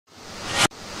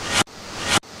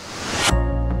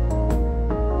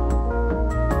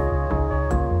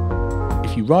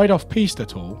you ride off piste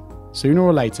at all, sooner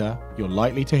or later you're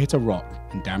likely to hit a rock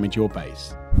and damage your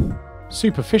base.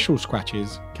 Superficial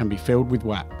scratches can be filled with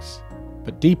wax,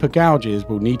 but deeper gouges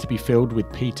will need to be filled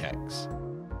with p-tex.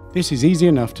 This is easy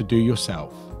enough to do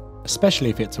yourself, especially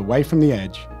if it's away from the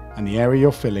edge and the area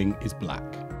you're filling is black.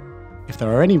 If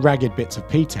there are any ragged bits of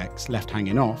p-tex left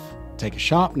hanging off, take a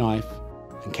sharp knife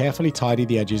and carefully tidy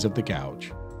the edges of the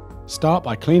gouge. Start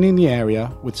by cleaning the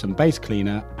area with some base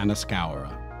cleaner and a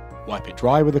scourer. Wipe it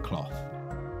dry with a cloth.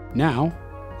 Now,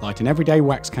 light an everyday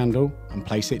wax candle and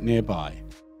place it nearby.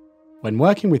 When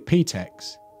working with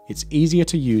p-tex, it's easier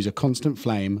to use a constant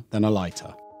flame than a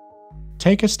lighter.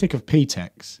 Take a stick of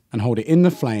p-tex and hold it in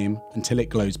the flame until it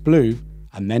glows blue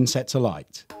and then sets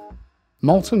alight.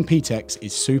 Molten p-tex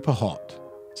is super hot,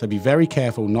 so be very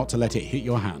careful not to let it hit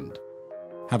your hand.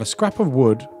 Have a scrap of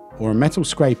wood or a metal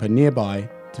scraper nearby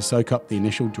to soak up the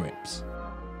initial drips.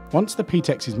 Once the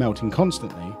p-tex is melting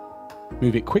constantly,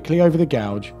 move it quickly over the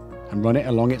gouge and run it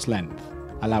along its length,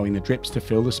 allowing the drips to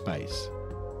fill the space.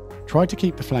 Try to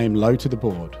keep the flame low to the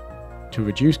board to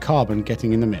reduce carbon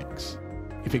getting in the mix.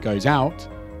 If it goes out,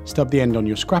 stub the end on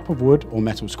your scrap of wood or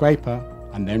metal scraper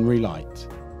and then relight.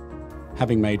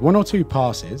 Having made 1 or 2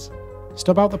 passes,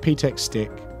 stub out the p-tex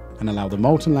stick and allow the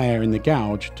molten layer in the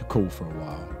gouge to cool for a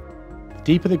while. The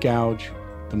deeper the gouge,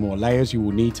 the more layers you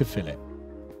will need to fill it.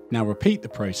 Now repeat the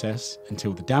process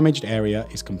until the damaged area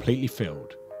is completely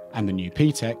filled and the new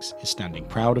p-tex is standing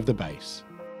proud of the base.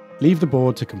 Leave the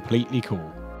board to completely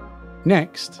cool.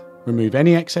 Next, remove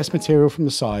any excess material from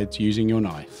the sides using your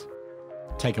knife.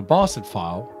 Take a bastard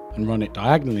file and run it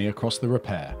diagonally across the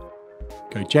repair.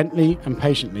 Go gently and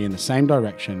patiently in the same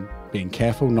direction, being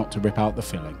careful not to rip out the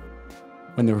filling.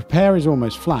 When the repair is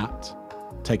almost flat,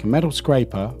 take a metal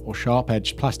scraper or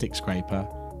sharp-edged plastic scraper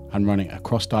and run it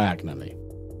across diagonally.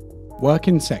 Work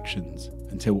in sections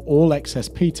until all excess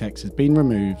p-tex has been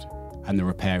removed and the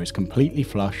repair is completely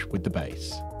flush with the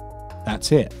base.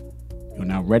 That's it. You're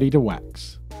now ready to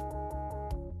wax.